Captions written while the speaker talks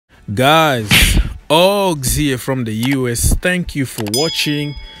Guys, Ogs here from the US. Thank you for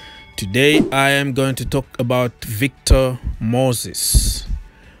watching. Today I am going to talk about Victor Moses.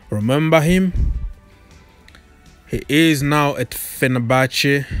 Remember him? He is now at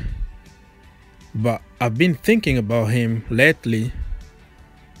Fenerbahce, but I've been thinking about him lately,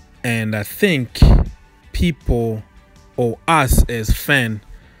 and I think people or us as fans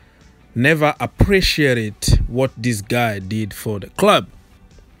never appreciated what this guy did for the club.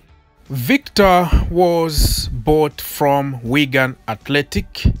 Victor was bought from Wigan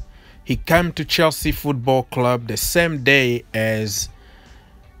Athletic. He came to Chelsea Football Club the same day as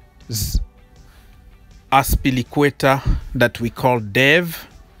Aspilicueta that we call Dev,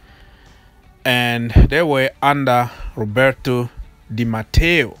 and they were under Roberto Di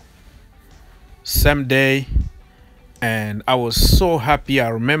Matteo same day, and I was so happy. I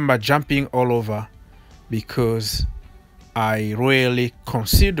remember jumping all over because I really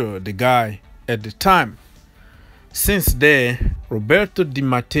considered the guy at the time. Since then, Roberto Di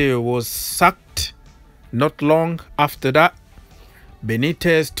Matteo was sacked. Not long after that,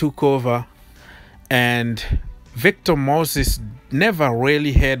 Benitez took over, and Victor Moses never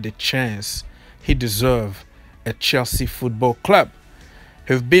really had the chance he deserved at Chelsea Football Club.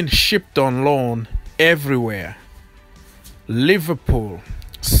 He's been shipped on loan everywhere. Liverpool,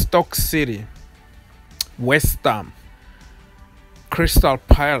 Stoke City, West Ham, Crystal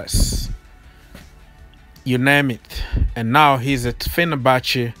Palace, you name it. And now he's at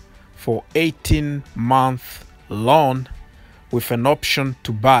Fenerbahce for 18-month loan with an option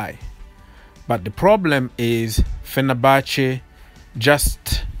to buy. But the problem is Fenerbahce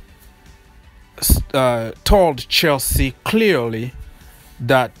just told Chelsea clearly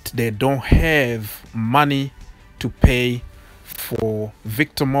that they don't have money to pay for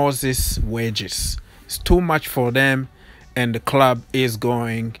Victor Moses' wages. It's too much for them, and the club is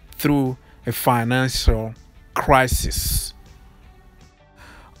going through a financial crisis.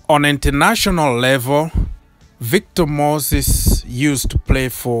 On international level, Victor Moses used to play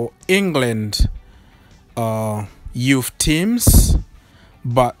for England youth teams,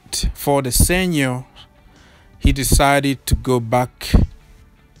 but for the senior, he decided to go back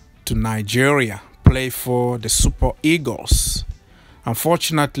to Nigeria, play for the Super Eagles.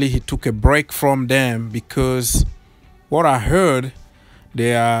 Unfortunately, he took a break from them because what I heard,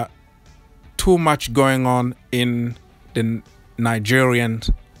 there are too much going on in the Nigerian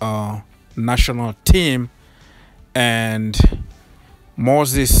national team, and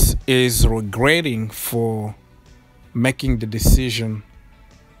Moses is regretting for making the decision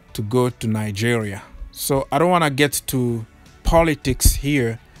to go to Nigeria. So I don't want to get to politics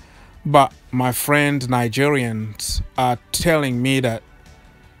here, but my friend Nigerians are telling me that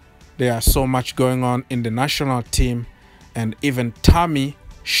there are so much going on in the national team, and even Tammy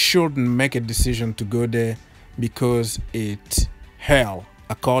shouldn't make a decision to go there because it's hell,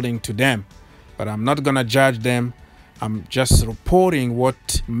 according to them. But I'm not gonna judge them. I'm just reporting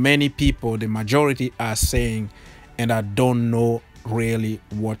what many people, the majority, are saying, and I don't know really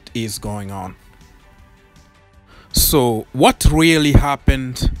what is going on. So what really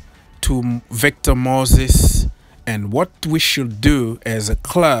happened to Victor Moses, and what we should do as a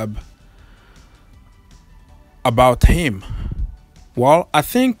club about him? Well, I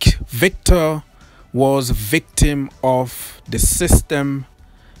think Victor was a victim of the system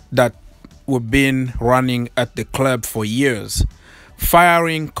that we've been running at the club for years,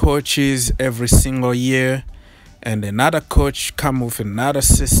 firing coaches every single year, and another coach come with another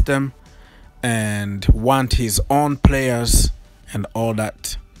system and want his own players and all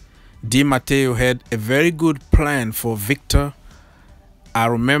that. Di Matteo had a very good plan for Victor. I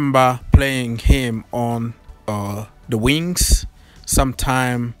remember playing him on the wings,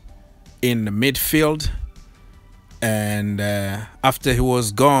 sometime in the midfield, and after he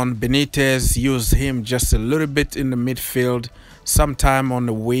was gone, Benitez used him just a little bit in the midfield, sometime on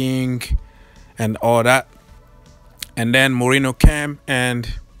the wing and all that. And then Mourinho came,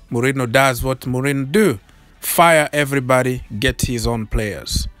 and Mourinho does what Mourinho do: fire everybody, get his own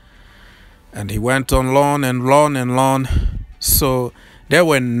players. And he went on loan and loan and loan. So there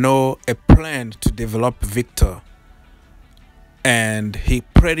were no plan to develop Victor, and he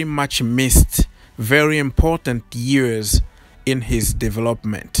pretty much missed very important years in his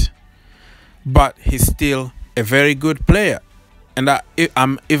development. But he's still a very good player, and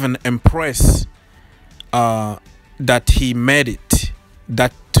I'm even impressed that he made it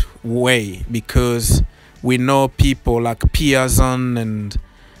that way, because we know people like Pearson and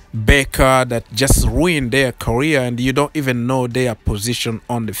Baker that just ruined their career, and you don't even know their position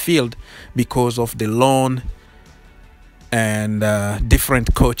on the field because of the loan and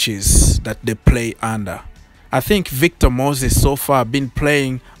different coaches that they play under. I think Victor Moses so far been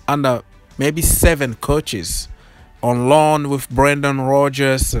playing under maybe 7 coaches on loan with Brendan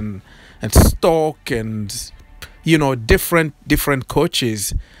Rodgers and Stoke, and different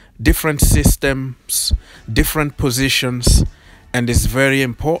coaches, different systems, different positions, and it's very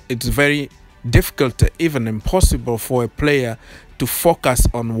important. It's very difficult, even impossible, for a player to focus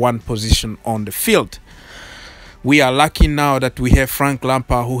on one position on the field. We are lucky now that we have Frank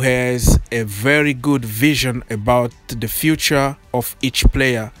Lampard, who has a very good vision about the future of each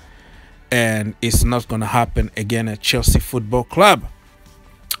player, and it's not going to happen again at Chelsea Football Club.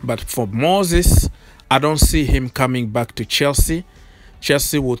 But for Moses, I don't see him coming back to Chelsea.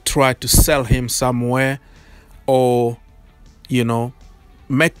 Chelsea will try to sell him somewhere, or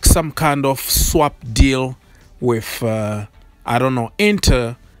make some kind of swap deal with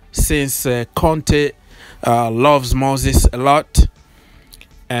Inter, since Conte loves Moses a lot.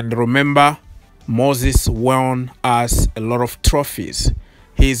 And remember, Moses won us a lot of trophies.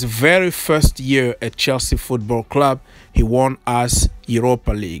 His very first year at Chelsea Football Club, he won us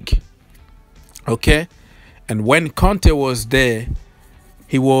Europa League. Okay? And when Conte was there,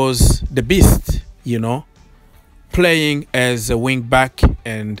 he was the beast, playing as a wing back,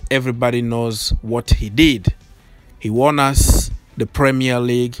 and everybody knows what he did. He won us the Premier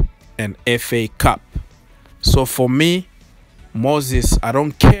League and FA Cup. So for me, Moses, I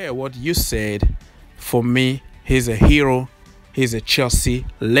don't care what you said. For me, he's a hero. He's a Chelsea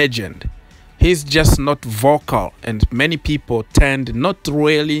legend. He's just not vocal, and many people tend not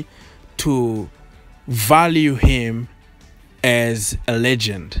really to value him as a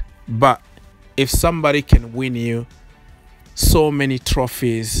legend. But if somebody can win you so many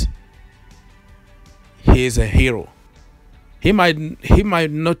trophies, he's a hero. He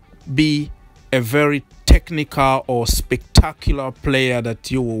might not be a very technical or spectacular player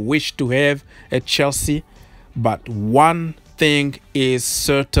that you will wish to have at Chelsea, but one thing is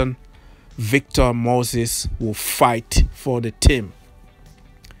certain: Victor Moses will fight for the team.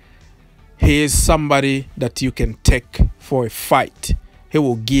 He is somebody that you can take for a fight. He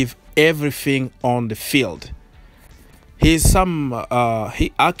will give everything on the field.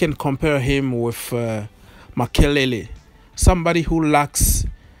 I can compare him with Makelele, somebody who lacks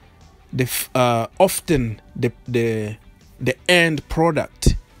often the end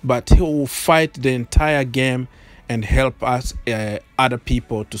product, but he will fight the entire game and help us other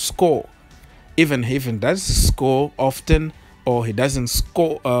people to score. Even if he doesn't score often, or he doesn't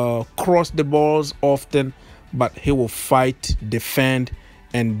score cross the balls often, but he will fight, defend,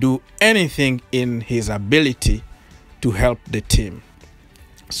 and do anything in his ability to help the team.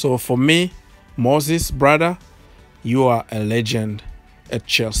 So for me, Moses, brother, you are a legend at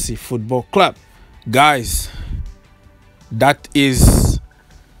Chelsea Football Club. Guys, that is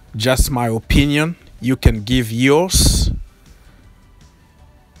just my opinion. You can give yours.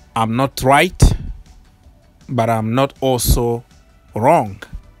 I'm not right, but I'm not also wrong.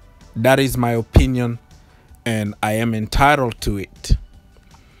 That is my opinion, and I am entitled to it.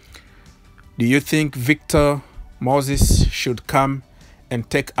 Do you think Victor Moses should come and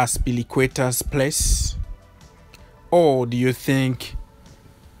take Aspilicueta's place? Or do you think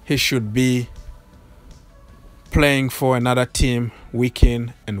he should be playing for another team week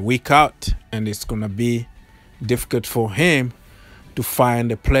in and week out, and it's going to be difficult for him to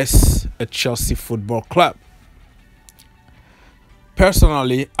find a place at Chelsea Football Club?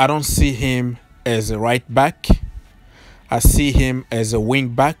 Personally, I don't see him as a right back. I see him as a wing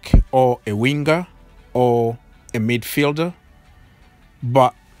back, or a winger, or a midfielder.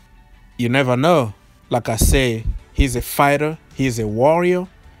 But you never know. Like I say, he's a fighter, he's a warrior,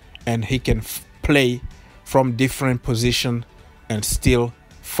 and he can play from different positions and still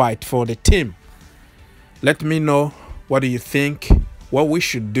fight for the team. Let me know, what do you think, what we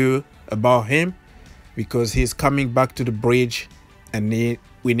should do about him, because he's coming back to the bridge, and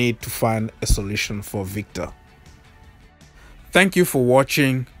we need to find a solution for Victor. Thank you for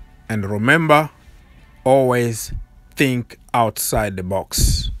watching, and remember, always think outside the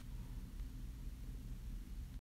box.